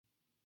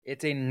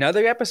It's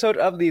another episode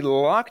of the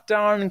Locked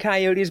On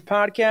Coyotes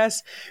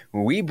podcast.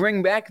 We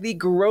bring back the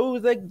Grow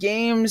the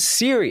Game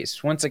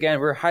series. Once again,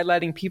 we're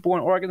highlighting people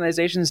and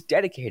organizations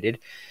dedicated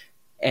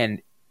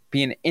and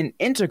being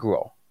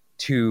integral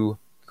to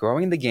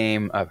growing the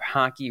game of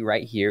hockey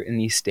right here in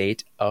the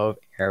state of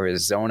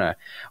Arizona.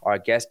 Our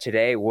guest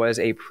today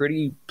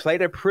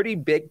played a pretty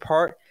big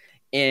part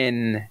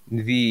in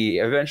the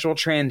eventual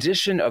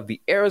transition of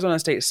the Arizona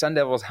State Sun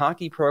Devils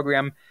hockey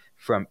program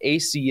from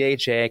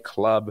ACHA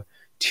club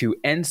to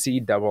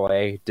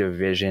NCAA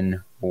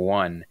Division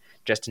I.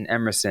 Justin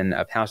Emerson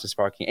of House of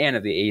Sparky and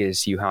of the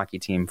ASU hockey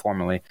team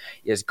formerly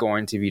is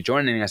going to be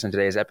joining us in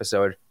today's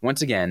episode,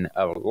 once again,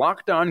 of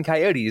Locked On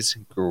Coyotes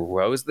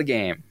Grows the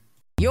Game.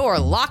 You're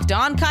Locked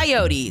On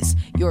Coyotes,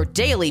 your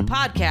daily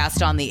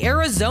podcast on the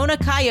Arizona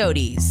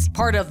Coyotes,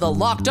 part of the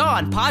Locked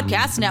On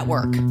Podcast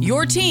Network,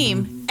 your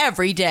team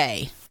every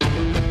day.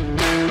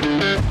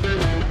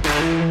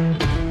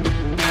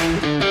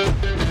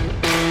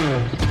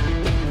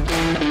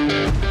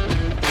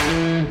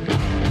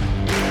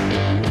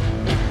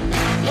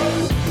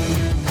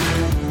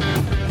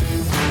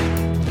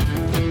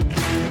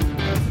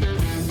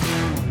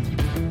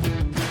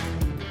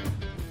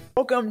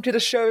 Welcome to the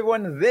show,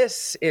 everyone.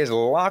 This is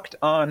Locked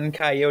On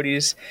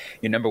Coyotes,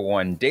 your number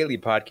one daily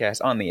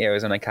podcast on the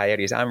Arizona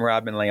Coyotes. I'm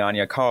Robin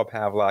Leonia, Carl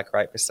Pavlak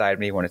right beside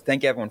me. I want to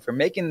thank everyone for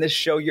making this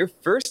show your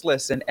first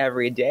listen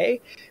every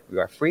day. We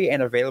are free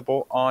and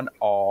available on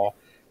all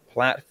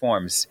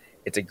platforms.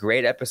 It's a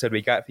great episode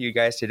we got for you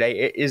guys today.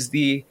 It is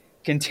the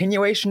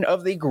continuation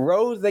of the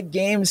Grow the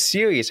Game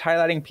series,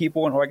 highlighting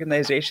people and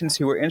organizations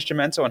who were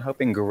instrumental in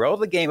helping grow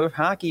the game of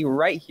hockey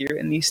right here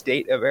in the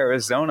state of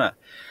Arizona.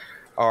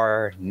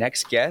 Our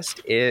next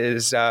guest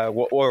was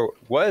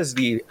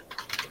the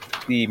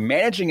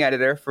managing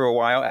editor for a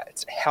while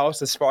at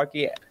House of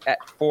Sparky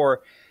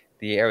for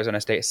the Arizona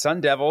State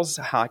Sun Devils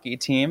hockey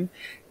team,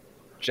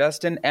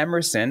 Justin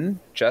Emerson.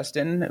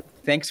 Justin,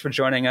 thanks for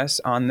joining us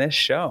on this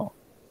show.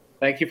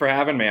 Thank you for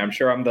having me. I'm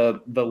sure I'm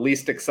the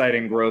least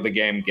exciting Grow the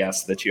Game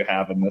guest that you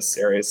have in this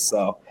series,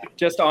 so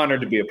just honored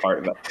to be a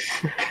part of it.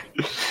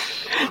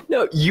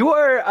 No, you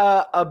are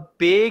a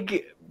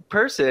big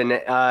person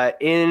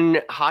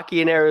in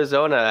hockey in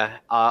Arizona,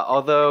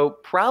 although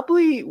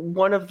probably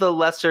one of the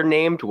lesser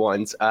named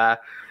ones.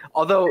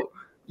 Although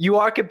you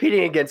are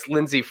competing against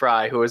Lindsey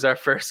Fry, who was our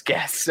first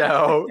guest.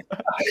 So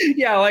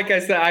yeah, like I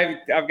said,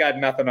 I've got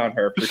nothing on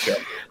her for sure.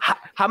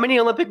 How many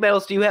Olympic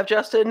medals do you have,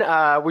 Justin?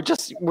 We're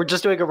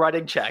just doing a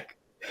running check.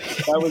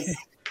 You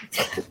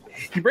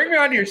bring me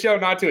on your show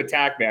not to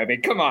attack me. I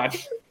mean, come on.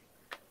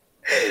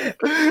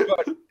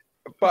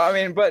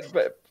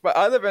 But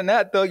other than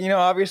that, though,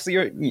 obviously,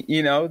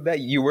 that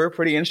you were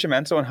pretty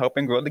instrumental in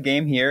helping grow the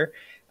game here.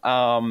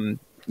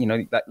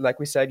 Like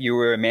we said, you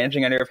were a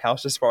managing editor of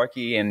House of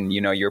Sparky, and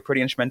you're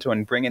pretty instrumental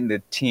in bringing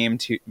the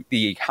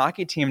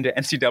hockey team to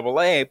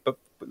NCAA. But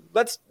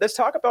let's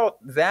talk about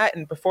that.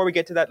 And before we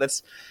get to that,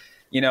 let's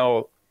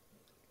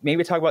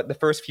maybe talk about the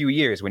first few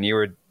years when you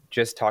were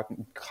just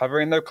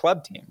covering their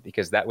club team,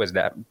 because that was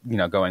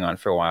going on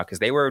for a while, because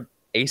they were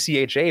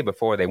ACHA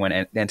before they went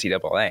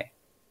NCAA.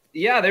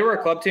 Yeah, they were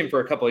a club team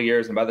for a couple of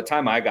years, and by the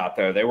time I got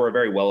there, they were a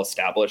very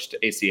well-established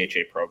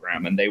ACHA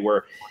program, and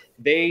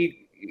they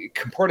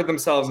comported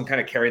themselves and kind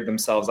of carried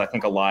themselves, I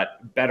think, a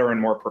lot better and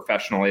more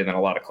professionally than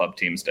a lot of club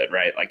teams did,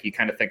 right? Like, you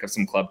kind of think of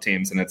some club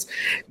teams, and it's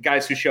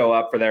guys who show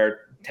up for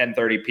their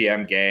 10:30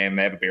 p.m. game,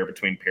 they have a beer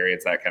between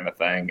periods, that kind of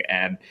thing.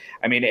 And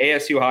I mean,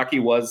 ASU hockey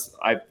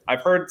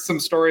I've heard some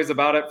stories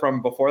about it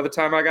from before the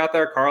time I got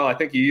there. Carl, I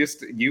think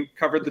you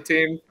covered the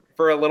team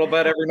for a little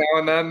bit every now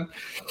and then.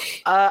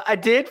 I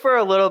did for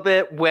a little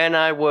bit when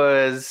it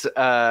was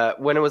the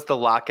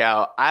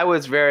lockout. I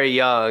was very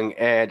young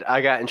and I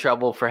got in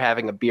trouble for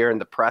having a beer in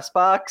the press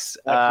box.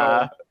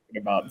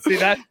 See,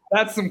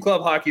 that's some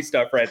club hockey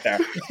stuff right there.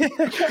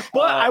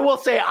 But I will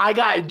say I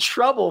got in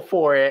trouble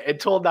for it and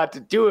told not to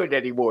do it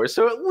anymore.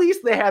 So at least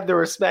they had the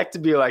respect to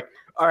be like,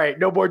 all right,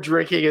 no more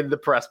drinking in the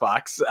press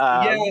box.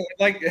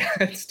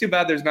 It's too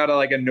bad there's not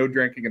a no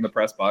drinking in the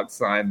press box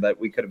sign that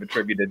we could have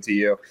attributed to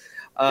you.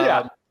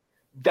 That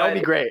would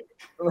be great.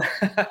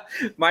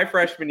 My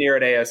freshman year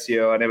at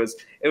ASU, and it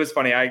was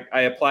funny.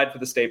 I applied for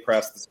the State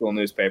Press, the school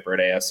newspaper at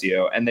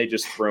ASU, and they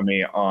just threw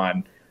me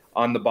on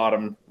the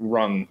bottom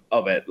rung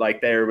of it.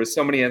 Like, there was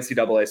so many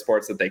NCAA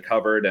sports that they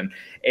covered, and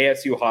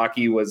ASU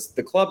hockey was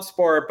the club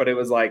sport, but it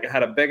was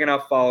had a big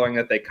enough following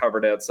that they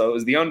covered it. So it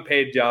was the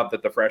unpaid job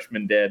that the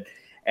freshmen did.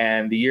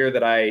 And the year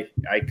that I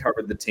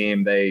covered the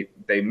team, they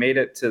made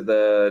it to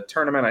the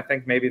tournament. I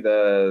think maybe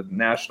the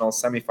national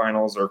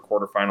semifinals or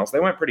quarterfinals. They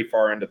went pretty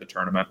far into the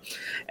tournament.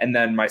 And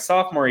then my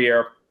sophomore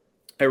year,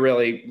 I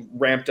really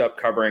ramped up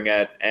covering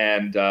it.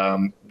 And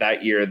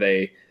that year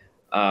that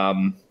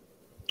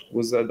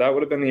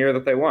would have been the year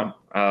that they won.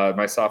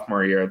 My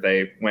sophomore year,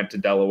 they went to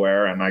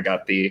Delaware, and I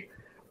got the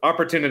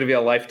opportunity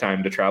of a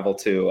lifetime to travel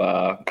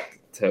to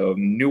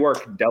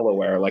Newark,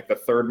 Delaware, like the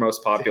third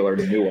most popular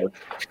Newark.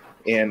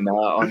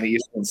 on the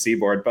Eastern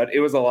Seaboard. But it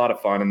was a lot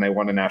of fun, and they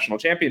won a national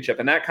championship,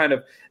 and that kind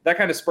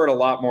of spurred a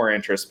lot more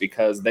interest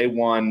because they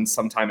won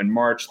sometime in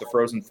March. The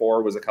Frozen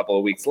Four was a couple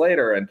of weeks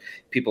later, and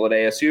people at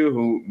ASU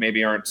who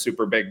maybe aren't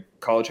super big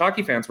college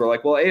hockey fans were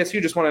like, "Well,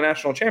 ASU just won a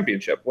national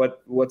championship.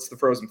 What's the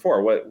Frozen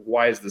Four?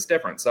 Why is this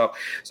different?" So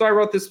I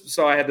wrote this.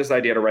 So I had this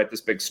idea to write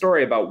this big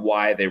story about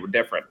why they were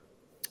different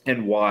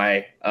and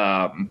why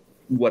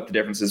what the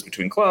differences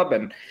between club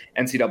and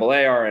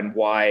NCAA are, and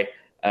why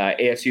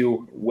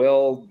ASU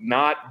will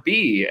not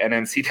be an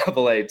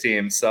NCAA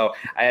team. So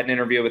I had an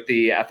interview with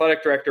the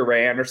athletic director,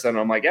 Ray Anderson.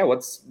 I'm like, yeah,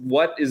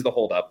 what is the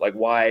holdup? Like,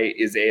 why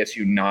is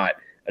ASU not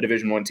a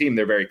Division I team?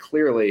 They're very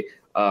clearly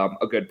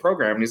a good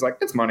program. And he's like,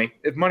 it's money.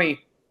 If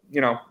money,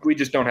 we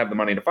just don't have the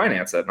money to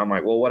finance it. And I'm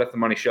like, well, what if the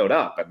money showed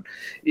up? And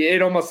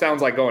it almost sounds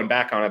like going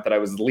back on it that I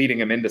was leading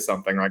him into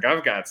something, like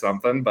I've got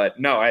something, but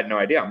no, I had no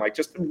idea. I'm like,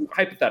 just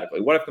hypothetically,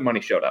 what if the money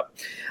showed up?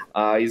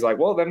 He's like,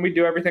 well, then we'd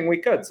do everything we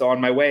could. So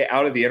on my way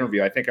out of the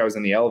interview, I think I was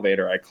in the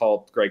elevator. I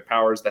called Greg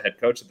Powers, the head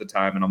coach at the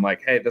time. And I'm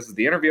like, hey, this is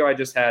the interview I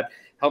just had.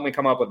 Help me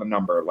come up with a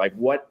number. Like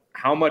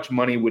how much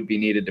money would be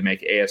needed to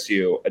make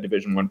ASU a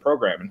Division I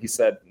program? And he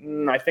said,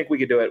 I think we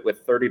could do it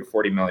with $30 to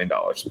 $40 million,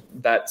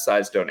 that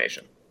size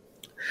donation.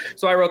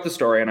 So I wrote the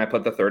story and I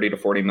put the $30 to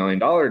 $40 million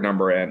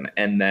number in,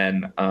 and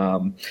then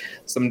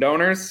some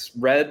donors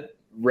read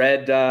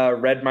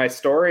my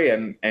story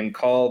and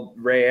called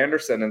Ray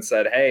Anderson and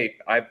said, "Hey,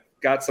 I've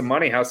got some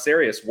money. How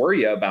serious were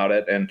you about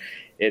it?" And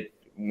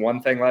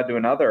one thing led to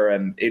another,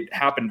 and it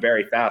happened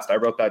very fast. I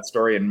wrote that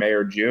story in May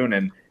or June,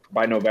 and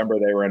by November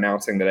they were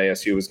announcing that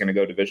ASU was going to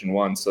go Division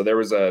I. So there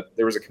was a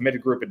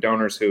committed group of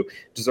donors who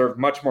deserve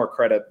much more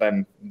credit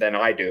than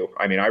I do.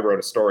 I mean, I wrote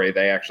a story;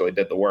 they actually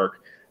did the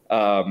work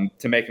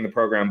to making the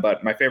program.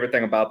 But my favorite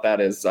thing about that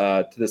is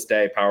to this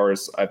day,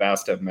 Powers, I've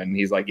asked him and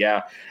he's like,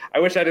 yeah, I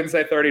wish I didn't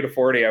say 30 to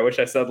 40. I wish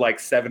I said like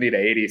 70 to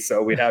 80.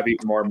 So we'd have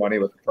even more money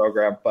with the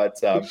program. But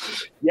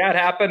yeah, it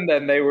happened.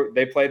 And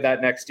they played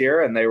that next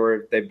year, and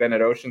they've been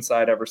at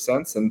Oceanside ever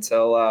since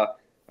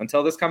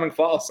until this coming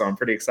fall. So I'm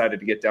pretty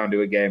excited to get down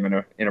to a game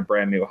in a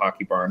brand new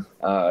hockey barn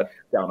down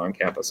on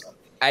campus.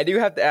 I do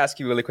have to ask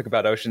you really quick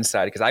about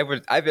Oceanside,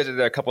 because I visited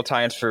there a couple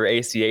times for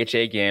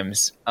ACHA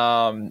games.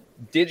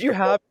 Did you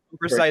have an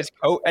oversized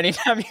coat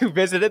anytime you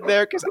visited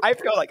there? Because I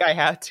felt like I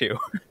had to.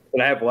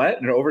 Did I have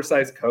what? An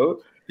oversized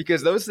coat?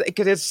 Because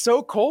it's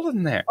so cold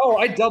in there. Oh,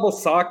 I double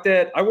socked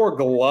it. I wore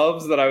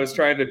gloves that I was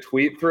trying to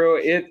tweet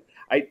through it.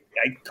 I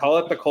call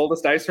it the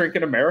coldest ice rink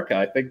in America.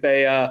 I think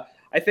they. I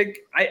think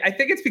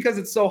it's because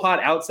it's so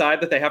hot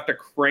outside that they have to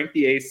crank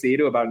the AC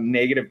to about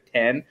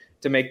 -10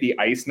 to make the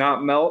ice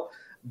not melt.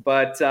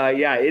 But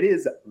yeah, it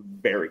is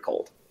very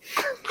cold.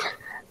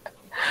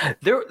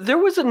 There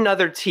was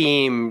another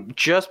team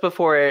just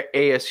before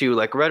ASU,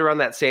 like right around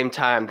that same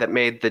time, that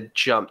made the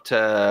jump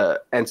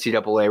to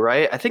NCAA,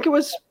 right? I think it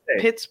was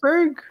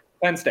Pittsburgh?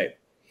 Penn State.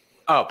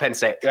 Oh, Penn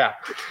State, yeah.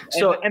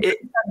 So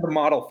the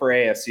model for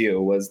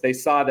ASU was they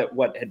saw that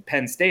what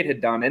Penn State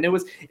had done, and it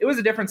was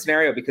a different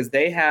scenario because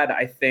they had,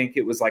 I think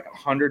it was like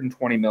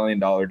 $120 million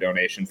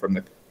donation from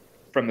the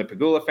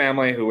Pegula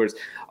family, who was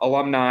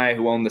alumni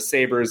who owned the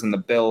Sabres and the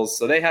Bills.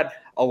 So they had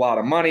a lot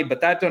of money,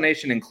 but that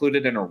donation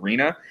included an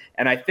arena.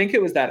 And I think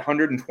it was that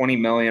 $120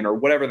 million or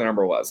whatever the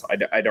number was.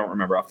 I don't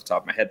remember off the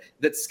top of my head,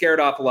 that scared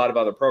off a lot of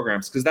other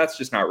programs, because that's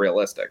just not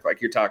realistic. Like,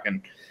 you're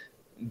talking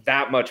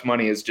that much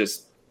money is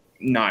just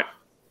not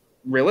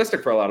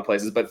realistic for a lot of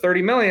places, but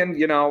 30 million,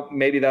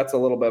 maybe that's a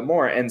little bit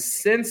more. And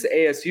since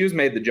ASU's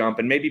made the jump,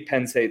 and maybe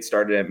Penn State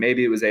started it,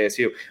 maybe it was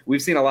ASU,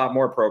 we've seen a lot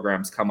more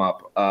programs come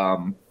up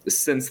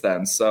since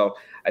then. So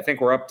I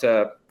think we're up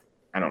to,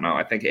 I don't know,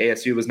 I think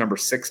ASU was number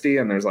 60,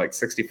 and there's like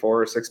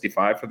 64 or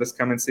 65 for this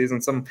coming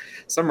season.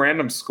 Some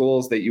random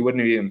schools that you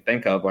wouldn't even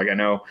think of. Like, I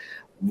know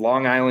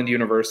Long Island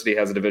University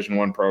has a Division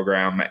I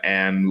program,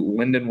 and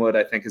Lindenwood,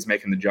 I think, is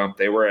making the jump.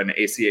 They were an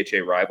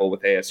ACHA rival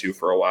with ASU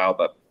for a while,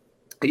 but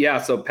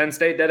yeah, so Penn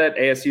State did it,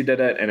 ASU did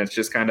it, and it's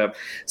just kind of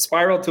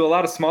spiraled to a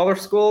lot of smaller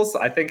schools.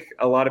 I think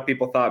a lot of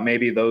people thought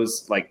maybe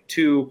those like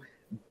two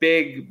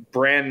big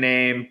brand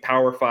name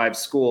Power 5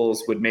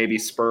 schools would maybe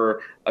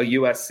spur a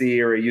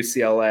USC or a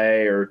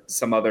UCLA or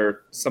some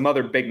other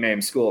big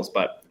name schools,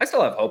 but I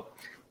still have hope.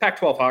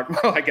 Pac-12 hockey,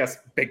 well, I guess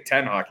Big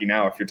Ten hockey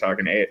now if you're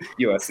talking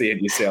USC and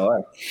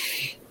UCLA.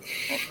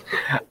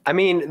 I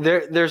mean,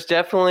 there's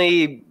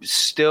definitely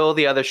still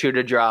the other shoe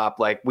to drop.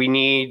 Like, we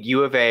need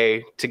U of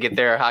A to get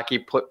their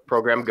hockey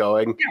program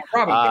going. Yeah,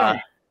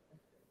 probably.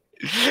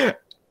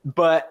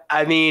 But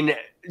I mean,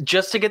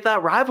 just to get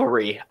that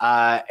rivalry,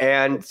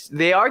 and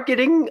they are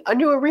getting a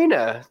new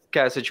arena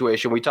kind of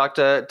situation. We talked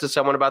to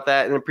someone about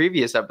that in a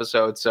previous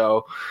episode.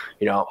 So,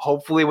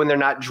 hopefully when they're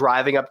not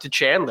driving up to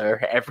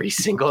Chandler every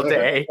single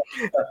day.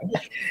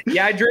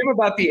 Yeah, I dream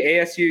about the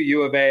ASU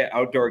U of A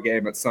outdoor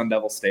game at Sun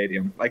Devil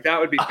Stadium. Like, that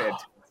would be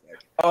fantastic.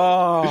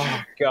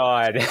 Oh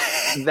God,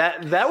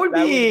 that would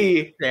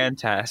be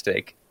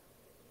fantastic.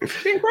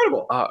 Be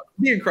incredible.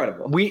 Be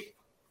incredible.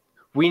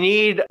 We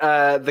need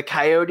the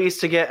Coyotes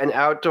to get an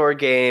outdoor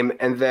game,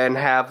 and then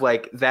have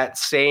like that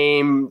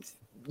same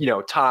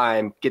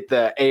time, get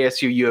the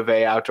ASU U of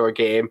A outdoor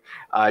game,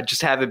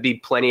 just have it be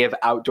plenty of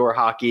outdoor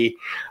hockey.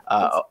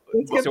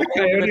 Let's get the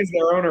Coyotes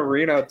their own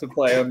arena to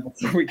play in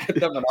before we get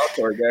them an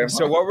outdoor game.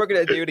 So what we're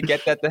going to do to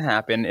get that to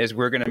happen is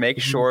we're going to make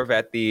sure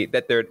that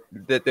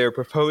their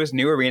proposed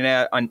new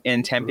arena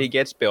in Tempe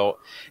gets built.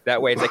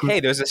 That way, it's like, hey,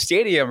 there's a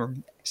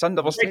stadium. Sun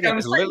Devil Stadium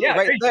is literally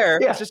right there.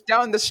 Yeah. It's just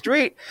down the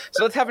street.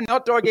 So let's have an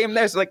outdoor game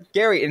there. So like,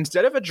 Gary,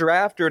 instead of a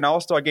draft or an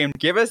all-star game,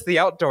 give us the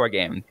outdoor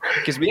game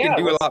because we can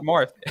do a lot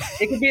more.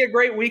 It could be a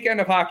great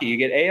weekend of hockey. You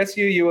get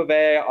ASU U of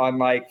A on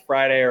like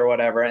Friday or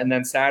whatever, and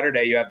then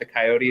Saturday you have the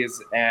Coyotes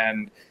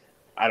and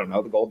I don't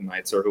know, the Golden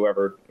Knights or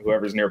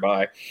whoever's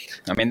nearby.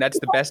 I mean,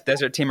 that's the best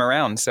desert team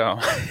around, so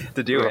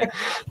to do it.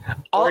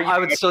 I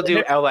would still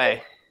do LA.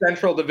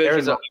 Central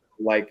Division,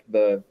 like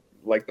the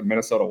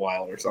Minnesota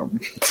Wild or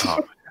something.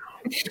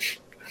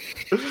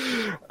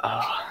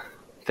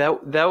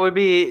 That would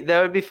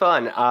be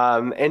fun.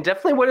 And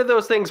definitely one of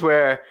those things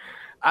where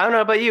I don't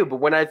know about you, but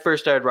when I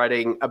first started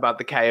writing about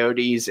the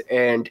Coyotes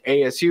and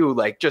ASU,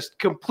 like just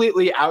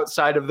completely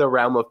outside of the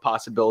realm of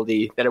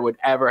possibility that it would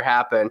ever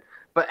happen.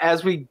 But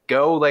as we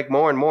go, like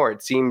more and more,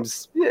 it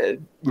seems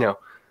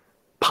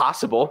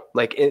possible.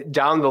 Like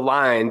down the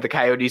line, the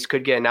Coyotes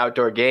could get an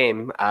outdoor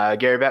game.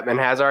 Gary Bettman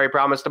has already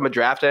promised them a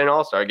draft and an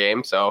all-star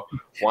game, so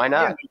why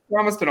not? Yeah, he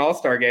promised an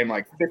all-star game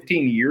like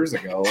 15 years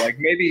ago. Like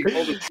maybe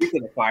hold his feet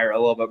to the fire a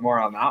little bit more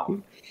on that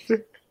one.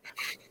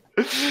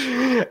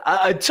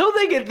 Until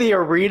they get the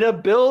arena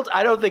built,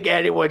 I don't think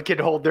anyone can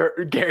hold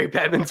their Gary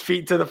Bettman's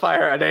feet to the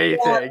fire on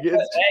anything.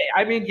 Hey,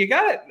 I mean, you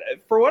got it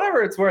for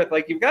whatever it's worth.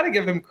 Like, you've got to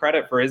give him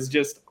credit for his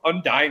just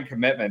undying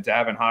commitment to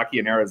having hockey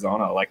in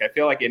Arizona. Like, I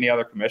feel like any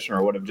other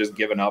commissioner would have just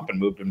given up and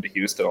moved him to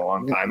Houston a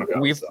long time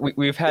ago.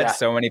 We've had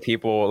so many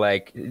people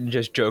like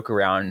just joke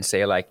around and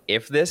say like,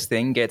 if this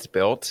thing gets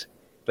built,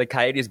 the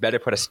Coyotes better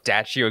put a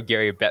statue of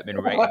Gary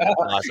Bettman right in the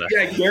plaza.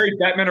 Yeah, Gary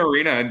Bettman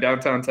Arena in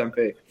downtown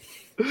Tempe.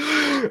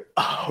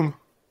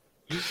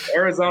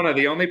 Arizona,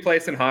 the only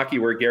place in hockey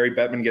where Gary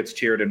Bettman gets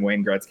cheered and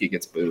Wayne Gretzky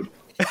gets booed.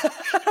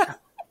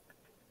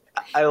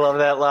 I love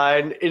that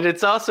line, and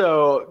it's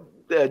also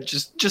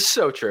just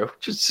so true.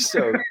 Just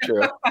so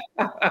true.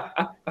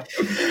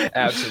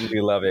 Absolutely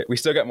love it. We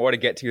still got more to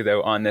get to,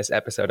 though, on this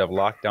episode of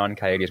Locked On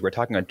Coyotes. We're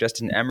talking about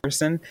Justin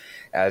Emerson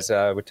as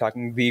we're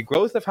talking the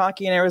growth of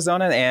hockey in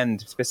Arizona and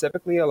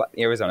specifically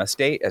Arizona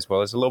State, as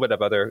well as a little bit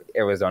of other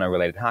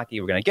Arizona-related hockey.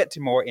 We're going to get to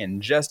more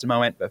in just a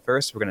moment, but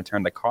first we're going to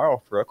turn to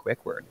Carl for a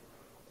quick word.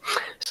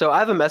 So I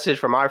have a message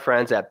from our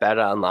friends at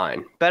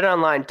BetOnline.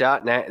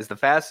 BetOnline.net is the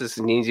fastest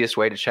and easiest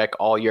way to check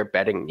all your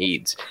betting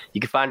needs.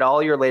 You can find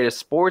all your latest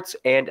sports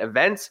and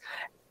events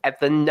at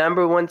the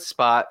number one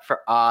spot for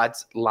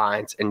odds,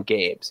 lines, and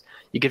games.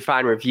 You can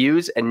find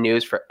reviews and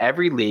news for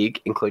every league,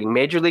 including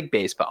Major League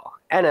Baseball,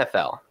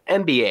 NFL,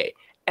 NBA,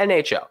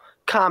 NHL,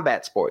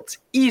 combat sports,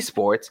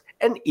 esports,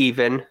 and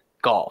even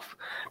golf.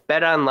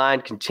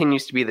 BetOnline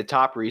continues to be the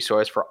top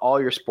resource for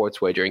all your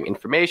sports wagering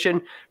information,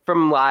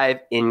 from live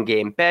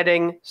in-game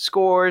betting,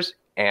 scores,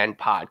 and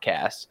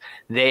podcasts.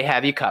 They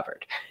have you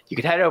covered. You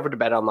can head over to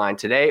BetOnline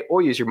today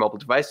or use your mobile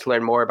device to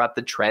learn more about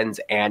the trends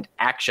and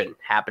action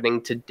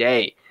happening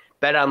today.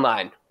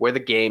 BetOnline, where the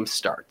game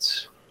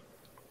starts.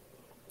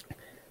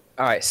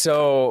 All right,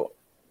 so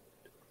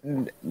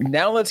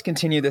now let's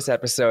continue this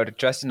episode.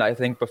 Justin, I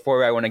think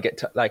before I want to get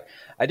to,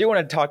 I do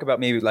want to talk about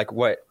maybe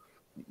what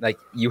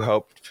you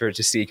hoped for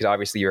to see, because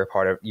obviously you're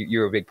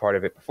a big part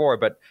of it before,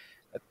 but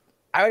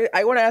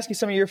I want to ask you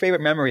some of your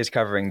favorite memories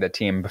covering the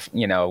team,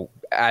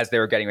 as they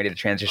were getting ready to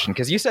transition,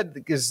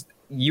 because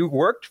you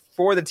worked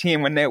for the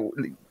team when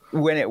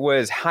it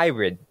was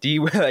hybrid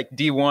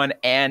D1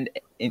 and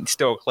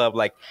still club.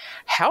 Like,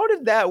 how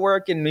did that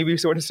work, and maybe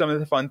sort of some of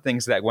the fun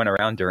things that went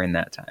around during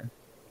that time?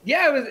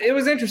 Yeah, it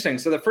was interesting.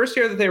 So the first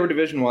year that they were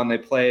Division I,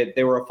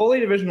 they were a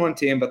fully Division I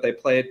team, but they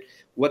played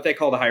what they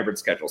called a hybrid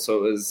schedule.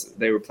 So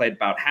they were played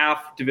about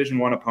half Division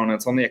I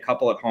opponents, only a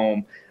couple at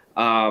home,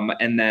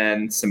 and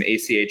then some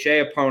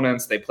ACHA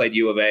opponents. They played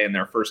U of A in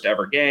their first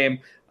ever game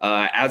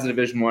as a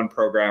Division I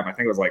program. I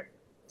think it was like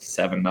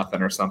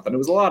 7-0 or something. It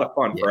was a lot of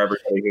fun for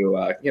everybody who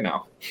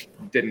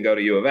didn't go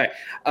to U of A.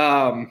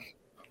 And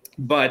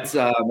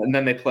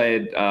then they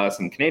played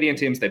some Canadian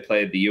teams. They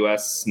played the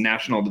U.S.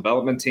 National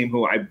Development Team,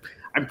 who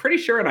I'm pretty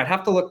sure, and I'd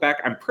have to look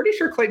back, I'm pretty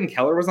sure Clayton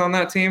Keller was on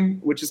that team,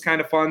 which is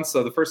kind of fun.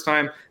 So the first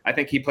time I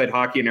think he played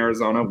hockey in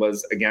Arizona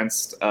was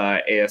against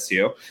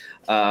ASU.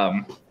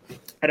 I'd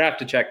have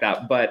to check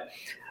that. But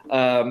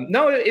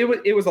no,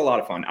 it was a lot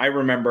of fun. I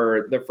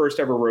remember the first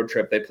ever road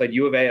trip. They played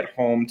U of A at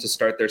home to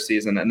start their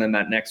season, and then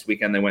that next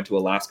weekend they went to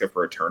Alaska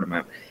for a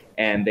tournament.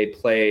 And they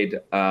played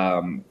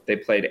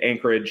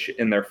Anchorage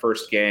in their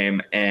first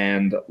game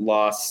and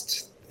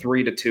lost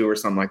 3-2 or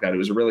something like that. It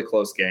was a really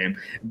close game,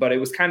 but it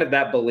was kind of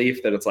that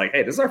belief that it's like,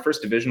 hey, this is our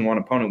first Division I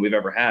opponent we've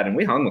ever had, and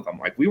we hung with them.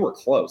 Like, we were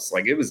close.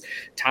 Like, it was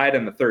tied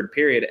in the third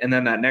period, and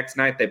then that next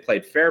night they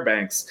played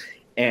Fairbanks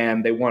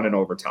and they won in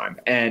overtime.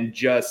 And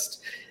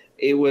just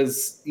it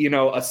was,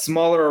 a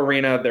smaller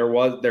arena.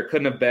 There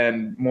couldn't have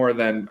been more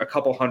than a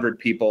couple hundred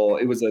people.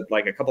 It was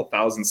like a couple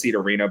 1,000-seat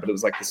arena, but it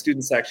was like the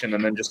student section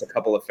and then just a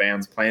couple of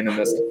fans playing in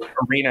this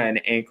arena in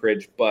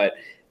Anchorage. But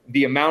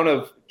the amount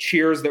of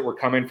cheers that were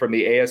coming from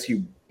the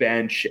ASU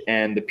bench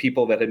and the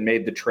people that had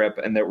made the trip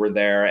and that were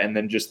there, and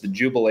then just the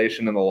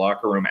jubilation in the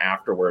locker room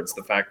afterwards,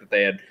 the fact that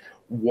they had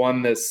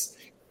won a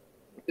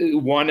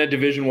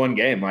Division I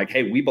game, like,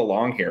 hey, we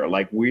belong here.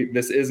 Like,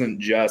 this isn't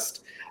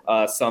just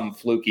some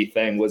fluky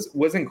thing,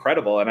 was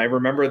incredible. And I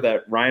remember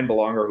that Ryan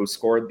Belonger, who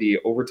scored the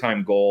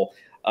overtime goal,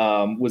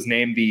 was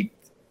named the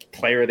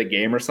player of the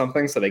game or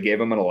something. So they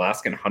gave him an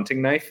Alaskan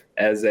hunting knife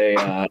as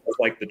as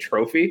like the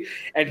trophy.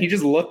 And he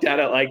just looked at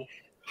it like,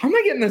 how am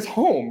I getting this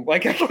home?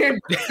 Like, I can't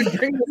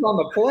bring this on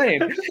the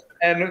plane.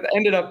 And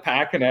ended up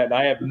packing it. And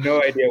I have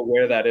no idea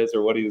where that is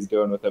or what he was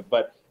doing with it.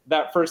 But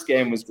that first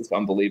game was just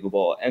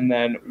unbelievable. And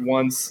then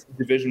once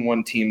Division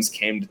I teams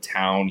came to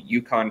town,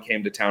 UConn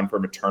came to town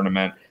from a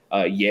tournament.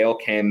 Yale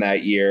came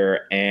that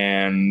year,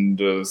 and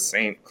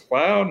St.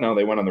 Cloud. No,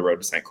 they went on the road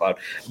to St. Cloud.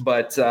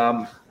 But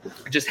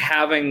just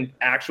having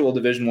actual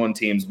Division I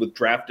teams with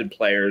drafted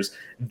players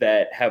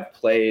that have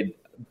played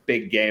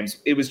big games,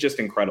 it was just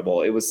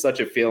incredible. It was such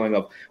a feeling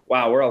of,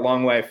 wow, we're a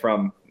long way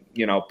from,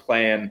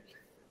 playing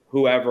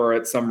whoever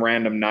at some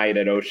random night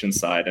at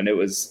Oceanside. And it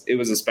was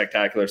a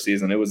spectacular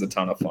season. It was a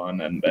ton of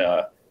fun. And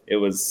I'll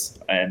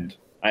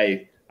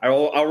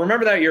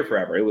remember that year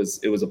forever. It was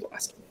a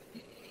blast.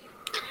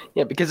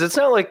 Yeah, because it's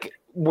not like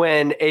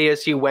when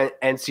ASU went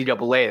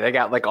NCAA, they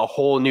got like a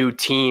whole new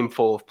team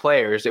full of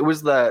players. It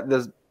was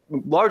the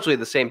largely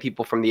the same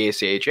people from the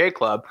ACHA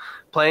club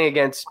playing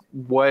against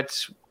what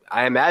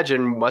I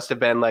imagine must have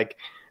been like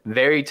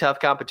very tough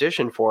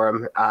competition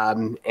for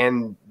them.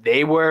 And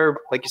they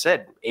were, like you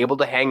said, able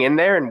to hang in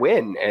there and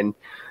win. And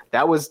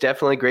that was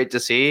definitely great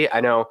to see.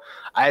 I know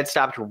I had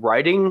stopped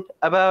writing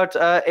about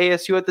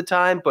ASU at the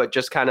time, but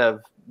just kind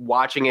of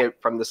watching it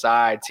from the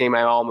side, seeing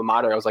my alma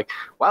mater, I was like,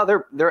 wow,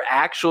 they're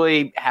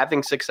actually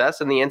having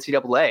success in the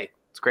NCAA.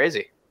 It's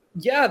crazy.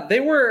 Yeah, they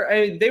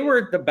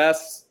were the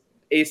best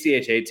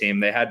ACHA team.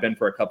 They had been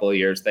for a couple of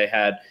years. They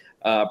had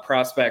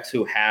prospects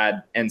who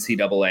had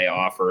NCAA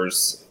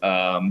offers,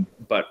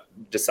 but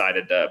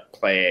decided to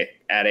play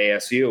at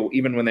ASU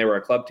even when they were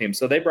a club team.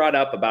 So they brought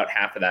up about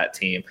half of that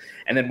team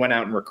and then went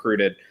out and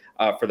recruited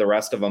for the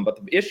rest of them.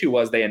 But the issue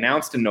was they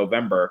announced in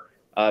November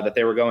that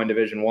they were going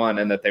Division I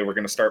and that they were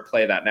going to start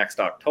play that next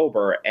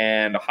October.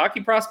 And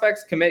hockey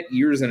prospects commit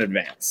years in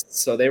advance.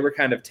 So they were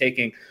kind of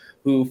taking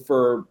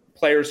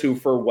players who,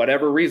 for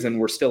whatever reason,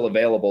 were still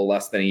available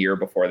less than a year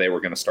before they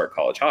were going to start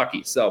college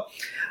hockey. So,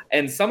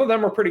 and some of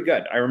them were pretty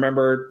good. I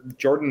remember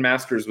Jordan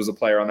Masters was a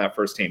player on that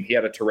first team. He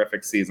had a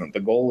terrific season. The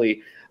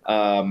goalie,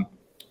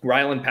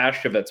 Rylan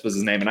Pashevitz was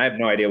his name, and I have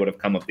no idea what have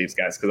come of these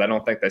guys because I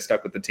don't think they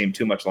stuck with the team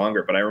too much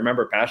longer. But I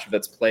remember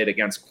Pashevitz played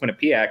against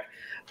Quinnipiac,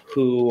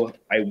 who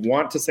I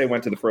want to say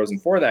went to the Frozen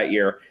Four that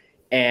year.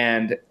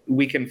 And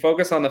we can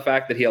focus on the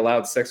fact that he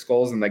allowed 6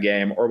 goals in the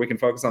game, or we can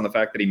focus on the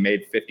fact that he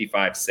made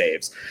 55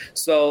 saves.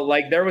 So,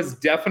 like, there was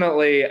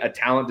definitely a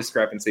talent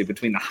discrepancy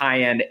between the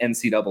high-end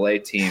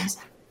NCAA teams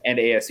and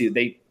ASU.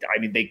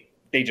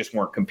 They just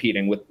weren't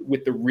competing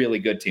with the really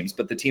good teams.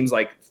 But the teams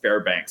like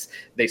Fairbanks,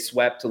 they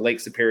swept Lake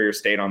Superior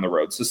State on the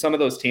road. So some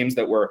of those teams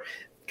that were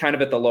kind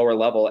of at the lower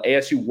level,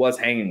 ASU was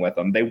hanging with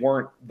them. They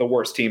weren't the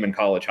worst team in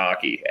college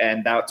hockey.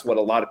 And that's what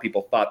a lot of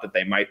people thought that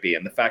they might be.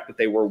 And the fact that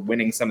they were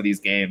winning some of these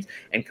games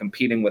and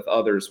competing with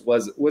others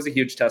was a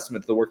huge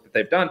testament to the work that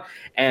they've done.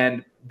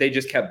 And they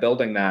just kept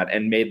building that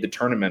and made the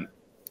tournament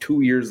 2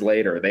 years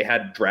later. They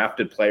had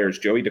drafted players.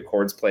 Joey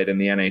DeCords played in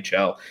the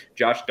NHL.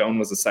 Josh Doan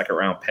was a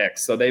second-round pick.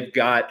 So they've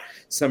got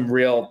some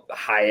real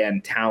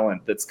high-end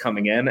talent that's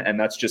coming in, and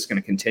that's just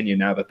going to continue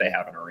now that they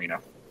have an arena.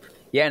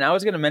 Yeah, and I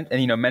was going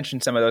to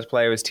mention some of those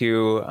players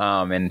too,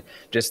 and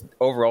just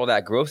overall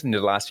that growth into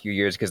the last few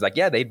years because,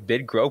 they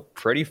did grow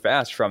pretty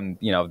fast from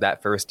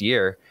that first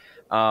year.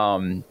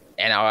 And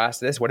I'll ask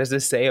this: what does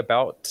this say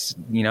about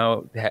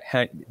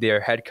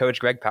their head coach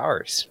Greg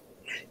Powers?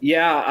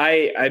 Yeah,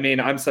 I mean,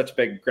 I'm such a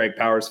big Greg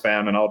Powers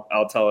fan, and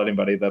I'll tell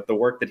anybody that the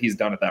work that he's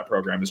done at that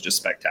program is just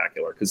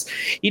spectacular because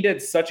he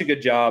did such a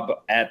good job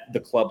at the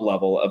club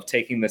level of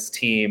taking this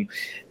team,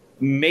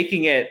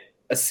 making it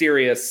a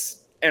serious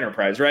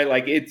enterprise, right?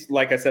 Like it's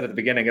like I said at the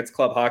beginning, it's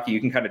club hockey.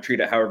 You can kind of treat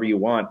it however you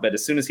want. But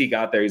as soon as he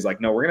got there, he's like,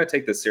 no, we're going to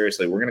take this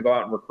seriously. We're going to go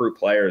out and recruit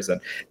players, and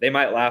they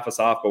might laugh us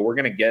off, but we're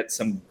going to get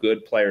some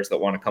good players that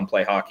want to come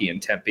play hockey in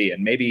Tempe.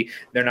 And maybe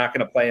they're not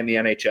going to play in the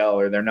NHL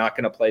or they're not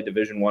going to play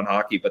Division I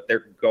hockey, but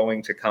they're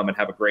going to come and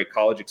have a great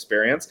college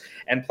experience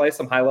and play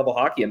some high level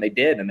hockey. And they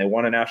did, and they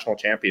won a national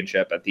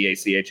championship at the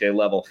ACHA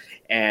level.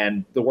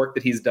 And the work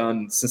that he's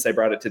done since they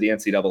brought it to the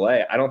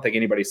NCAA, I don't think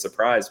anybody's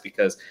surprised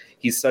because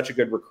he's such a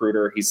good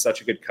recruiter. He's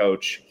such a good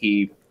coach.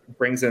 He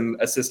brings in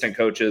assistant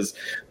coaches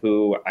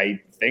who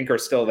I think are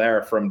still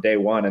there from day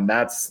one. And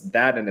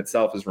that in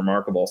itself is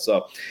remarkable.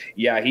 So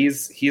yeah,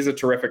 he's a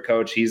terrific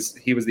coach.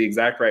 He was the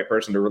exact right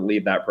person to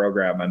lead that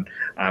program. And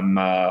I'm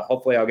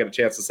hopefully I'll get a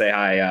chance to say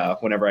hi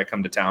whenever I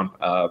come to town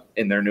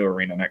in their new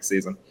arena next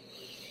season.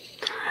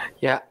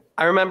 Yeah,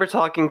 I remember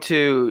talking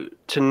to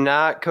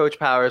not Coach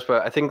Powers,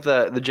 but I think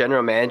the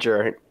general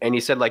manager, and he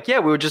said like, yeah,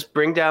 we would just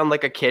bring down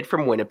like a kid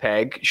from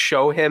Winnipeg,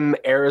 show him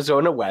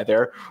Arizona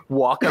weather,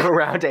 walk him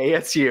around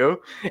ASU,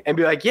 and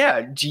be like,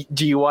 yeah,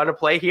 do you want to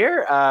play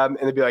here? And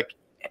they'd be like,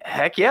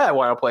 heck yeah, I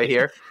want to play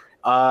here.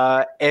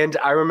 And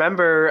I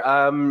remember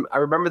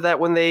that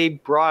when they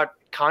brought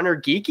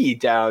Connor Geeky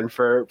down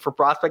for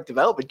prospect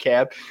development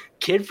camp,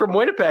 kid from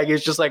Winnipeg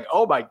is just like,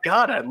 oh my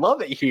God, I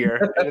love it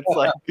here. And it's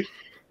like,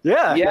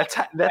 yeah,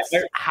 that's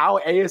how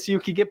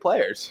ASU can get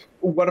players.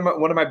 One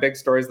of my big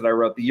stories that I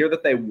wrote, the year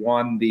that they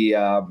won the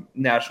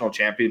national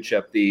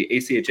championship, the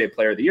ACHA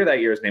Player of the Year that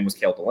year, his name was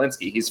Cale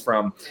Dolinsky. He's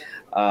from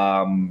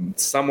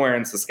somewhere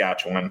in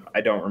Saskatchewan. I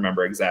don't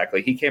remember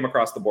exactly. He came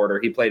across the border.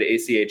 He played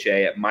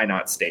ACHA at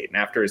Minot State. And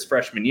after his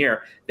freshman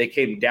year, they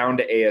came down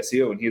to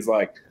ASU, and he's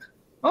like,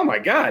 oh my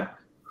God,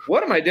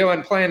 what am I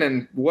doing playing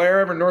in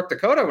wherever North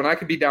Dakota when I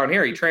could be down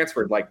here? He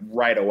transferred like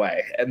right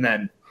away. And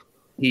then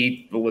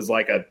he was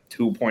like a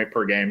 2-point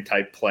per game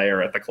type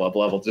player at the club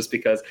level, just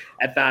because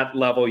at that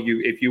level,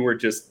 if you were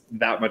just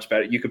that much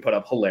better, you could put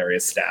up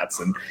hilarious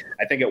stats. And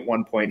I think at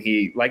one point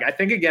I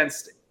think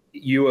against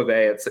U of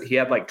A, he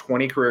had like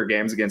 20 career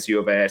games against U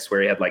of A. I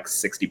swear he had like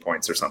 60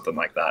 points or something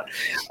like that.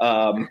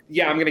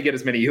 Yeah, I'm going to get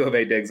as many U of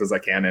A digs as I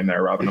can in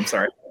there, Robin. I'm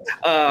sorry.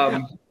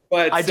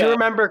 But I do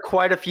remember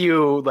quite a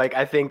few, like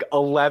I think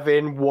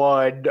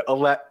 11-1,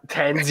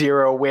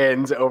 10-0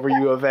 wins over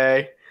U of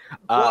A.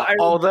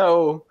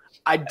 Although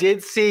I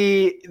did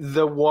see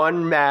the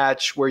one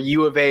match where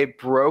U of A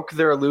broke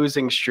their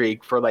losing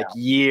streak for like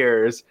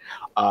years,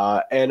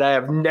 and I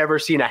have never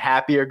seen a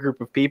happier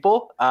group of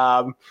people.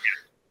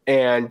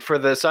 And for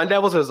the Sun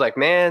Devils, it was like,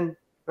 man,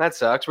 that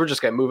sucks. We're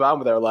just gonna move on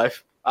with our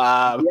life.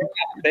 I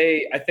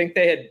think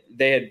they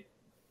had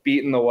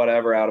beaten the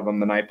whatever out of them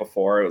the night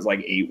before. It was like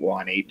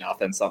 8-1,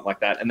 8-0, something like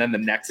that. And then the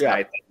next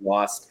night they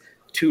lost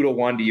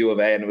 2-1 to U of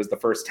A, and it was the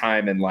first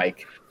time in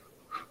like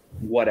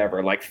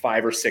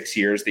 5 or 6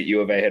 years that U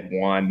of A had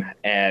won.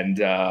 And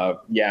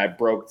it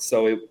broke.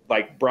 So it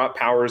like brought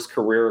Powers'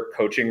 career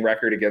coaching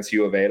record against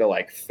U of A to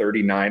like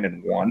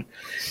 39-1.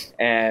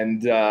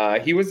 And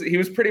he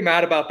was pretty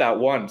mad about that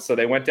one. So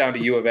they went down to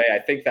U of A, I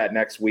think that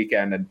next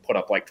weekend, and put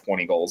up like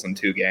 20 goals in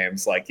 2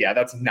 games. Like, yeah,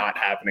 that's not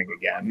happening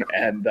again.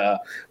 And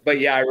but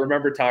yeah, I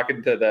remember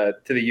talking to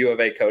the U of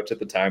A coach at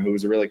the time, who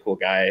was a really cool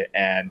guy,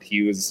 and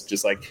he was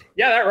just like,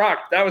 yeah, that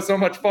rocked. That was so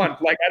much fun.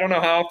 Like, I don't know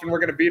how often we're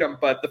gonna beat them,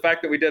 but the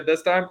fact that we did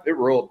this time, it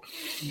ruled.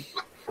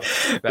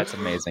 That's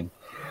amazing.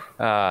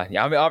 I mean,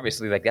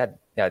 obviously, like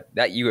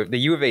the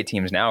U of A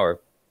teams now are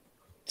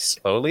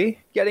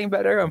slowly getting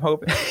better. I'm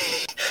hoping.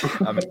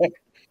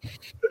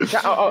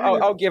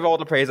 I'll give all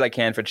the praise I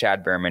can for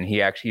Chad Berman.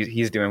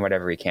 He's doing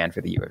whatever he can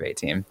for the U of A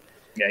team.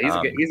 Yeah,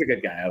 he's a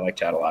good guy. I like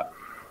Chad a lot.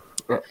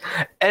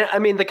 And I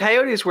mean, the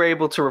Coyotes were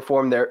able to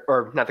reform the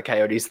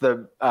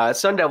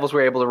Sun Devils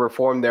were able to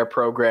reform their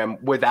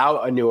program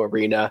without a new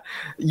arena.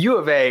 U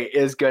of A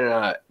is going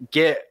to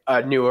get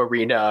a new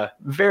arena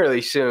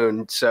very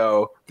soon.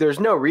 So there's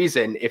no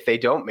reason if they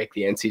don't make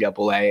the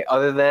NCAA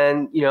other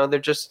than, they're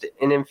just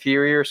an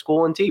inferior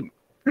school and team.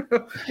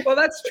 Well,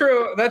 that's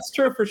true. That's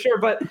true for sure.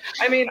 But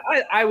I mean,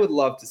 I would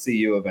love to see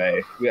U of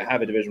A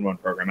have a Division I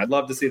program. I'd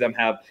love to see them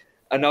have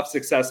enough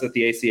success at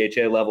the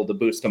ACHA level to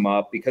boost them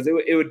up, because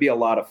it would be a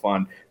lot of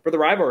fun for the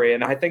rivalry.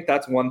 And I think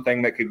that's one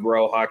thing that could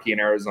grow hockey in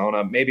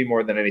Arizona, maybe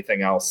more than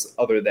anything else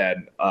other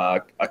than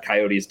a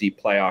Coyotes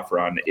deep playoff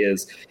run,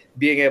 is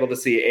being able to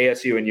see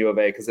ASU and U of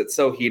A, because it's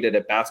so heated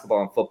at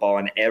basketball and football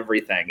and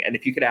everything. And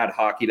if you could add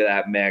hockey to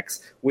that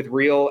mix with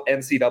real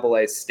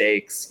NCAA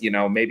stakes,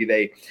 maybe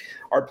they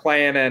are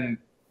playing and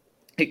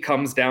it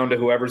comes down to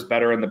whoever's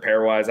better in the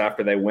pairwise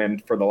after they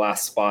win for the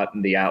last spot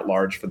in the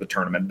at-large for the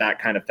tournament, that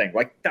kind of thing.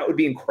 Like, that would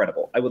be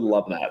incredible. I would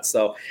love that.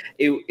 So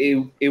it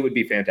would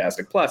be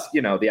fantastic. Plus,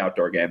 the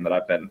outdoor game that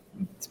I've been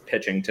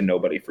pitching to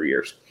nobody for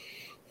years.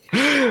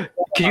 Can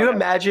you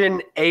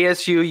imagine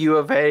ASU U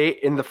of A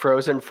in the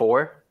Frozen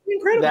Four?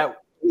 Incredible.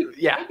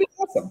 That'd be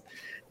awesome.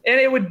 And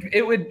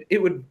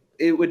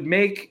it would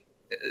make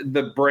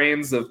the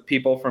brains of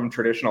people from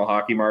traditional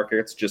hockey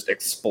markets just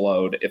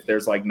explode if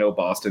there's like no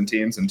Boston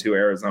teams and 2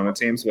 Arizona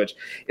teams, which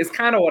is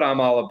kind of what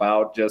I'm all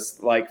about.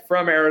 Just like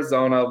from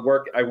Arizona,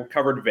 I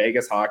covered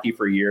Vegas hockey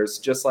for years.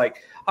 Just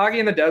like hockey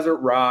in the desert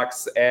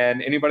rocks,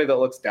 and anybody that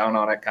looks down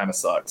on it kind of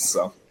sucks.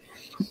 So.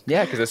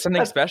 Yeah, because there's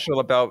something special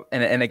about,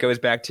 and it goes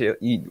back to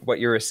what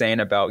you were saying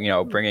about,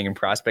 bringing in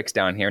prospects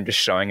down here and just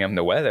showing them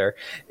the weather.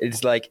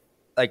 It's like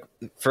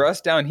for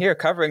us down here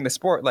covering the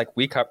sport,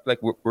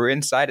 we're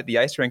inside at the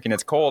ice rink and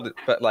it's cold,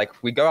 but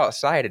like we go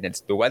outside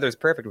and the weather's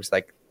perfect. It's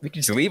like we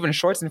can just leave in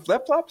shorts and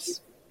flip flops.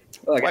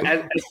 Like,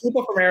 as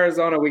people from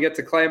Arizona, we get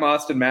to claim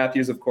Austin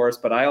Matthews, of course,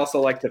 but I also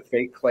like to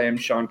fake claim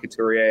Sean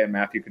Couturier and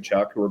Matthew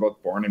Tkachuk, who were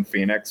both born in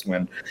Phoenix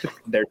when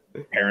their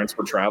parents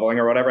were traveling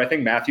or whatever. I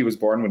think Matthew was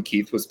born when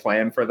Keith was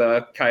playing for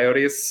the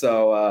Coyotes,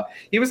 so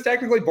he was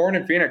technically born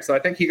in Phoenix. So I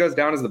think he goes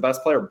down as the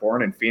best player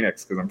born in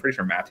Phoenix, because I'm pretty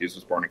sure Matthews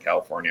was born in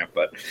California.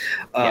 But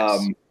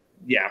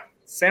yeah,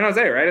 San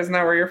Jose, right? Isn't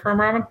that where you're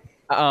from, Robin?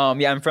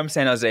 Yeah, I'm from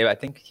San Jose. I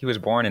think he was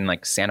born in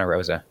like Santa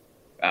Rosa.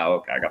 Oh,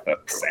 okay, I got that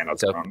Santa.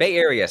 So wrong. Bay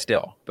Area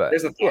still, but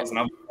There's 1,000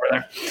 of them over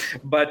there.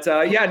 But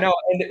yeah, no,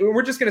 and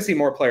we're just going to see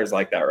more players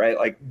like that, right?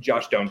 Like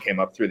Josh Doan came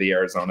up through the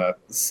Arizona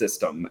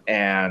system,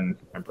 and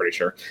I'm pretty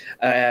sure.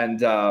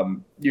 And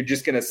you're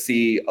just going to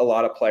see a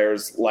lot of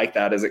players like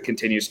that as it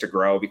continues to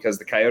grow, because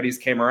the Coyotes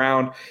came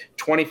around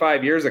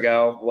 25 years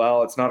ago.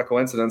 Well, it's not a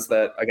coincidence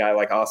that a guy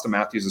like Austin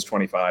Matthews is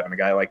 25 and a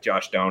guy like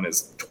Josh Doan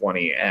is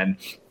 20. And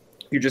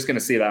you're just going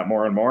to see that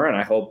more and more. And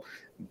I hope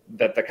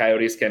that the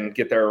Coyotes can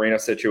get their arena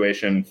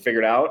situation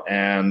figured out,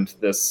 and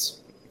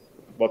this,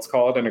 what's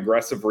called an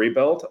aggressive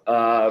rebuild,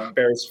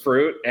 bears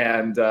fruit,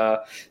 and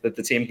that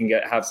the team can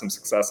have some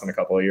success in a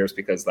couple of years,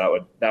 because that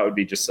would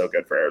be just so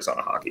good for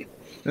Arizona hockey.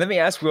 Let me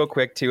ask real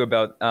quick too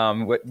about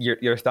what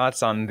your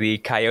thoughts on the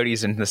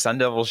Coyotes and the Sun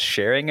Devils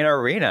sharing an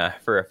arena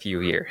for a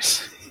few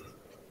years.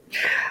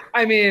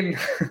 I mean,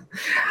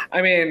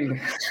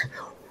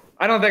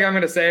 I don't think I'm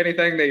going to say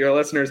anything that your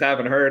listeners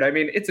haven't heard. I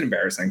mean, it's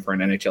embarrassing for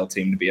an NHL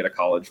team to be at a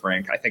college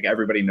rink. I think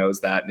everybody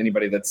knows that.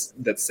 Anybody that's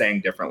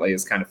saying differently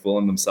is kind of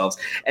fooling themselves.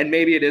 And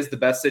maybe it is the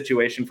best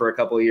situation for a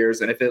couple of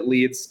years. And if it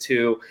leads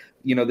to,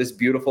 this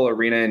beautiful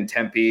arena in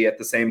Tempe at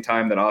the same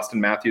time that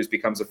Austin Matthews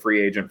becomes a free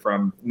agent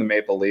from the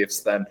Maple Leafs,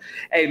 then,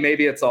 hey,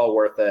 maybe it's all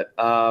worth it.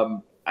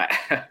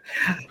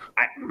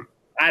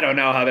 I don't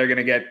know how they're going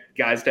to get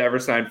guys to ever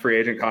sign free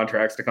agent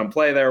contracts to come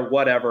play there,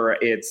 whatever.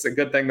 It's a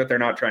good thing that they're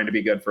not trying to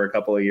be good for a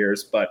couple of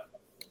years, but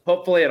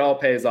hopefully it all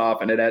pays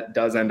off and it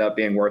does end up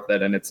being worth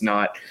it. And it's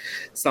not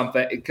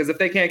something, because if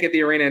they can't get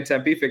the arena in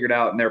Tempe figured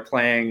out and they're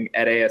playing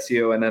at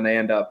ASU and then they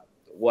end up,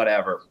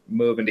 whatever,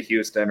 moving to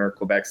Houston or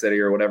Quebec City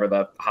or whatever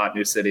the hot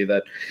new city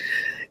that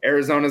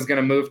Arizona is going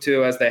to move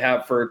to, as they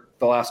have for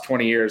the last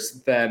 20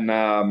 years, then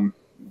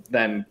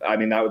I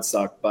mean, that would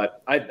suck.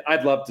 But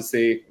I'd love to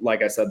see,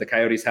 like I said, the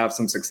Coyotes have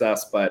some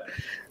success, but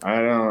I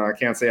don't know. I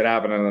can't see it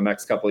happening in the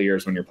next couple of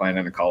years when you're playing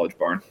in a college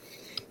barn.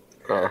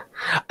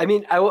 I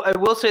mean, I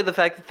will say the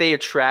fact that they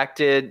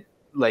attracted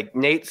like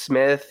Nate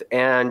Smith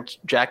and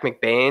Jack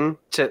McBain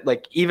to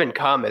like even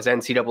come as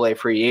NCAA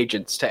free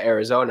agents to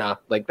Arizona,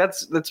 like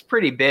that's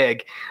pretty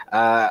big.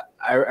 I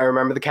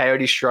remember the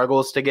Coyotes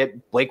struggles to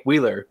get Blake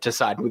Wheeler to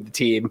sign with the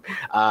team.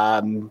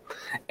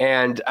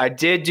 And I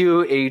did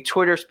do a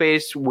Twitter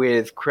space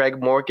with Craig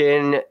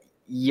Morgan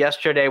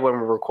yesterday when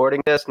we're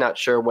recording this. Not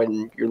sure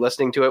when you're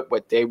listening to it,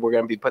 what day we're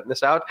going to be putting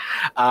this out.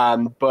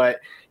 But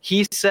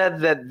he said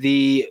that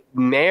the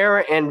mayor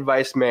and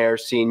vice mayor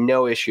see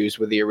no issues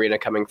with the arena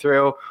coming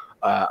through.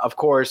 Of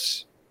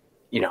course,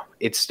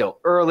 it's still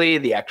early.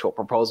 The actual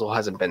proposal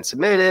hasn't been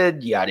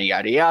submitted, yada,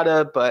 yada,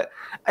 yada. But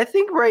I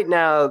think right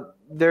now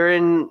they're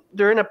in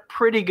a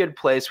pretty good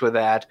place with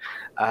that.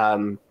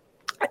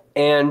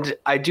 And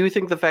I do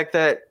think the fact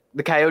that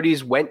the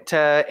Coyotes went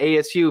to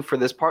ASU for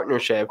this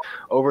partnership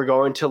over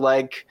going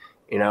to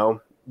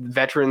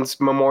Veterans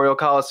Memorial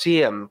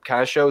Coliseum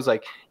kind of shows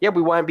we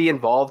want to be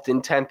involved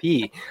in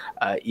Tempe,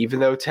 even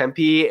though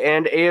Tempe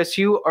and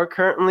ASU are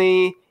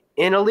currently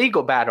in a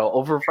legal battle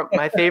over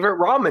my favorite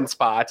ramen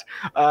spot.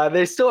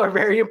 They still are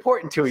very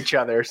important to each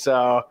other.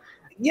 So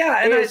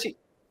yeah,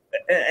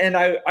 and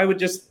I would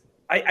just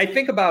I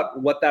think about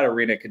what that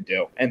arena could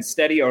do and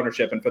steady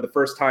ownership, and for the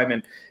first time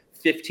in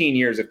 15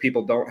 years, if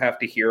people don't have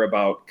to hear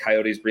about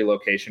Coyotes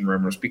relocation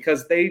rumors,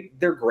 because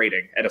they're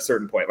grading at a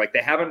certain point. Like,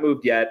 they haven't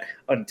moved yet.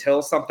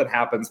 Until something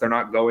happens, they're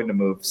not going to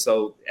move.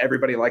 So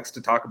everybody likes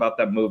to talk about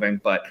them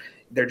moving, but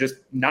they're just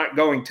not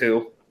going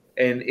to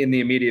in the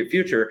immediate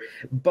future.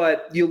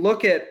 But you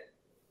look at,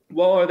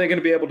 well, are they going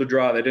to be able to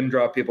draw? They didn't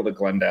draw people to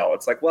Glendale.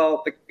 It's like,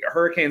 well, the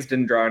Hurricanes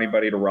didn't draw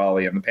anybody to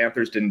Raleigh, and the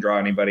Panthers didn't draw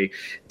anybody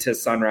to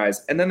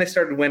Sunrise. And then they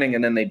started winning,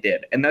 and then they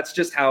did. And that's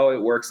just how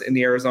it works in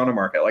the Arizona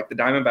market. Like, the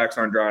Diamondbacks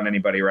aren't drawing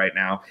anybody right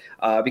now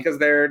because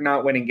they're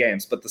not winning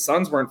games. But the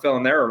Suns weren't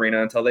filling their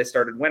arena until they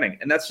started winning.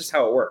 And that's just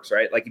how it works,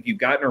 right? Like, if you've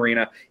got an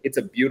arena, it's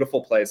a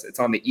beautiful place. It's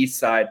on the east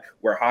side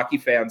where hockey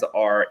fans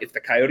are. If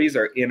the Coyotes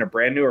are in a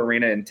brand new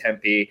arena in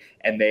Tempe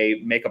and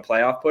they make a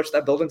playoff push,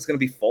 that building's going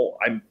to be full.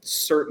 I'm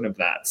certain of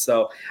that.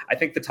 So I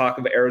think the talk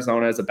of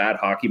Arizona as a bad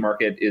hockey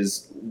market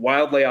is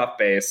wildly off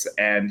base.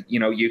 And,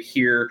 you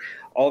hear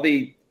all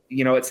the,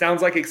 it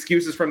sounds like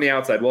excuses from the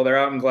outside. Well, they're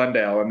out in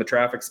Glendale and the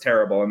traffic's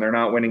terrible and they're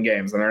not winning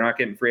games and they're not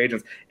getting free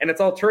agents. And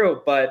it's all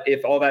true. But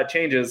if all that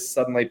changes,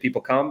 suddenly people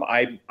come.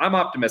 I'm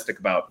optimistic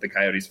about the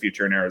Coyotes'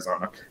 future in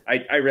Arizona.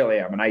 I really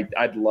am. And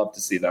I'd love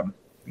to see them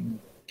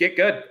get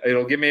good.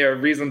 It'll give me a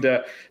reason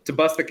to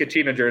bust the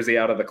Kachina jersey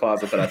out of the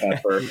closet that I've had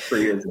for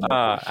years.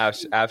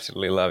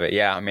 Absolutely love it.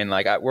 Yeah, I mean,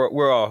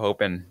 we're all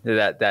hoping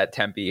that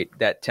Tempe,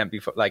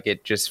 like,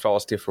 it just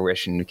falls to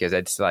fruition, because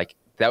it's like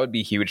that would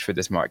be huge for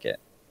this market.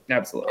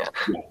 Absolutely.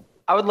 Yeah.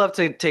 I would love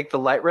to take the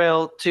light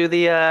rail to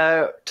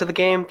the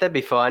game. That'd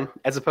be fun,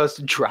 as opposed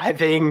to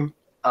driving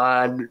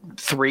on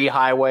 3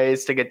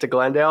 highways to get to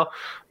Glendale.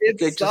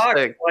 It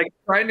sucks. Like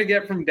trying to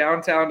get from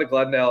downtown to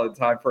Glendale in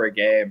time for a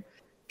game.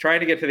 Trying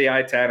to get to the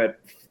I-10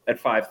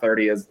 at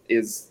 5:30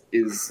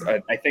 is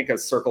I think a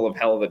circle of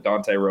hell that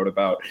Dante wrote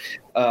about.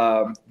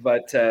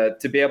 But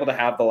to be able to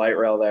have the light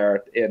rail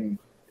there,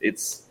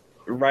 it's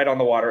right on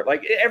the water.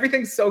 Like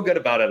everything's so good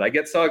about it. I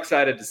get so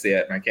excited to see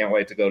it, and I can't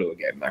wait to go to a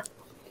game there.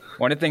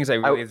 One of the things I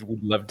really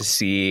would love to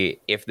see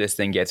if this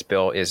thing gets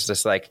built is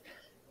just like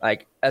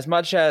as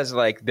much as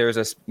like there's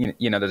a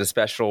there's a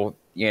special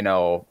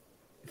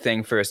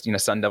thing for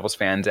Sun Devils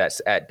fans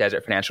at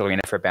Desert Financial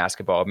Arena for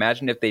basketball.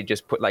 Imagine if they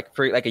just put like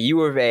for like a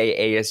U of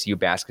A ASU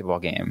basketball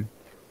game,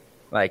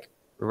 like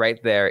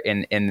right there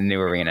in the new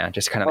arena,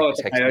 just kind of like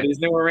the Coyotes'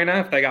 new arena.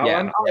 If they got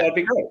one, that'd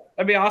be great.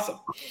 That'd be awesome.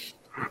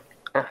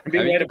 It'd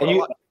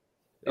be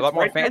a lot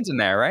more fans in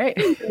there, right?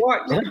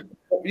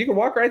 You can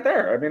walk right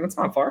there. I mean, it's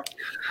not far.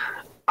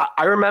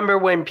 I remember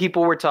when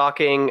people were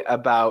talking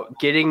about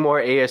getting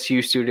more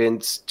ASU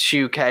students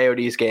to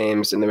Coyotes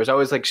games, and there was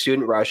always like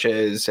student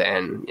rushes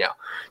and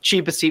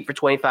cheapest seat for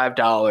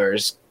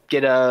 $25,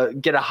 get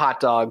a hot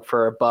dog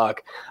for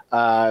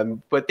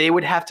 $1. But they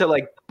would have to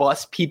like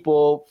bus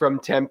people from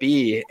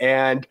Tempe,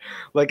 and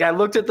like I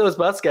looked at those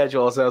bus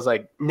schedules and I was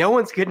like, no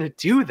one's gonna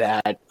do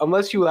that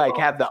unless you like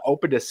have the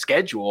openest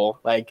schedule.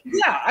 Like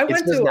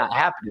it's just not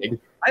happening.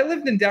 I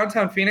lived in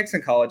downtown Phoenix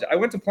in college. I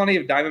went to plenty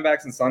of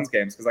Diamondbacks and Suns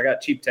games because I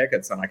got cheap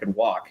tickets and I could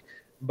walk.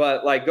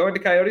 But like going to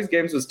Coyotes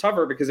games was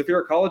tougher because if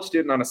you're a college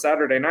student on a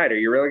Saturday night, are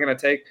you really going to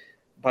take,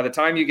 by the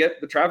time you get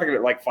the traffic,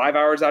 like 5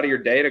 hours out of your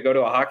day to go to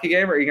a hockey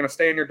game, or are you going to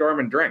stay in your dorm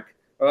and drink?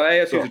 Well,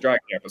 ASU is a dry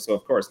campus, so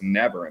of course,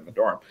 never in the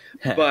dorm.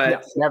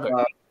 But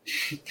never.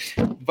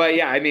 But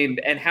yeah, I mean,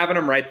 and having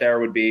them right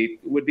there would be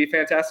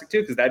fantastic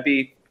too, because that'd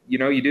be.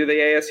 You do the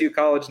ASU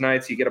college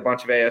nights, you get a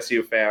bunch of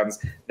ASU fans,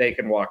 they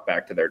can walk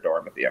back to their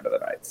dorm at the end of the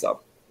night.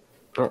 So,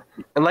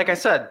 and like I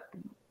said,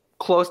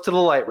 close to the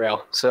light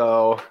rail.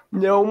 So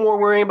no more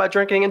worrying about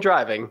drinking and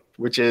driving,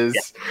 which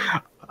is,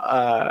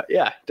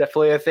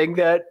 definitely a thing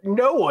that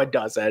no one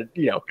does at,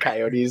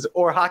 Coyotes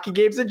or hockey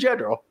games in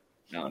general.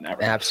 No,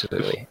 never.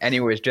 Absolutely.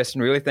 Anyways,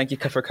 Justin, really thank you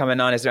for coming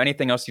on. Is there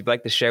anything else you'd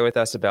like to share with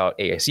us about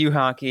ASU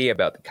hockey,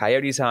 about the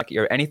Coyotes hockey,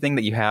 or anything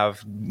that you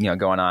have,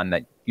 going on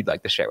that you'd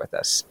like to share with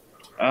us?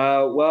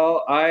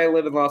 Well, I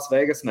live in Las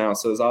Vegas now,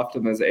 so as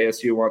often as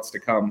ASU wants to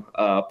come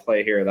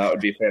play here, that would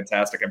be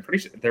fantastic. I'm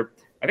pretty sure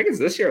I think it's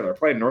this year they're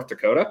playing North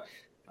Dakota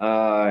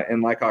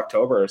in like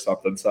October or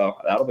something. So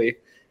that'll be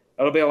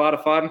a lot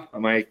of fun.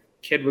 My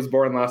kid was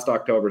born last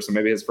October, so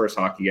maybe his first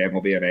hockey game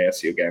will be an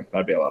ASU game.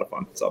 That'd be a lot of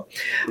fun. So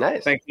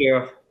nice. Thank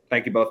you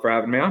both for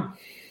having me on.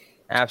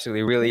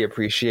 Absolutely, really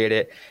appreciate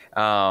it.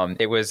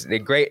 It was a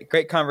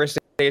great conversation.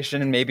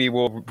 Maybe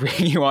we'll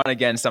bring you on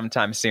again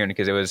sometime soon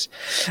because it was,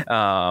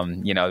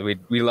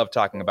 we love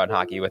talking about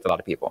hockey with a lot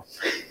of people.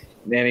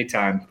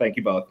 Anytime. Thank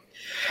you both.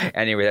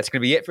 Anyway, that's going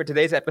to be it for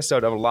today's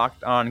episode of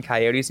Locked On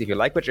Coyotes. If you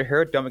like what you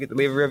heard, don't forget to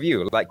leave a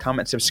review. Like,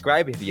 comment,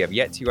 subscribe if you have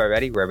yet to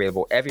already. We're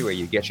available everywhere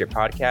you get your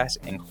podcasts,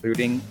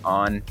 including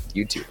on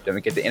YouTube. Don't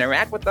forget to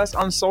interact with us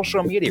on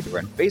social media. We're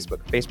on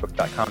Facebook,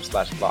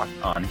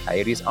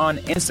 facebook.com/LockedOnCoyotes, on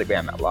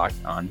Instagram at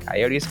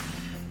LockedOnCoyotes,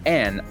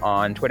 and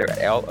on Twitter at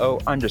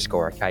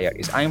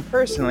LO_Coyotes. I am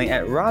personally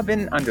at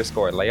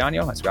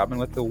Robin_Leano. That's Robin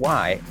with the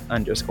Y_LEANO.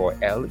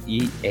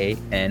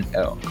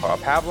 Carl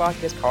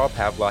Pavlock is Carl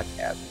Pavlock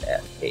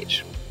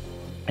FFH.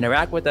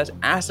 Interact with us,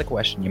 ask a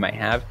question you might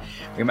have.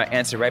 We might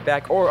answer right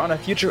back or on a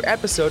future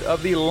episode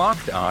of the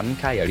Locked On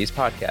Coyotes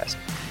podcast.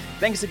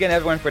 Thanks again,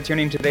 everyone, for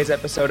tuning in to today's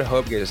episode. I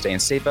hope you guys are staying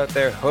safe out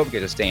there. Hope you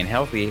guys are staying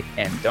healthy.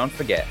 And don't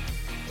forget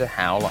to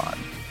howl on.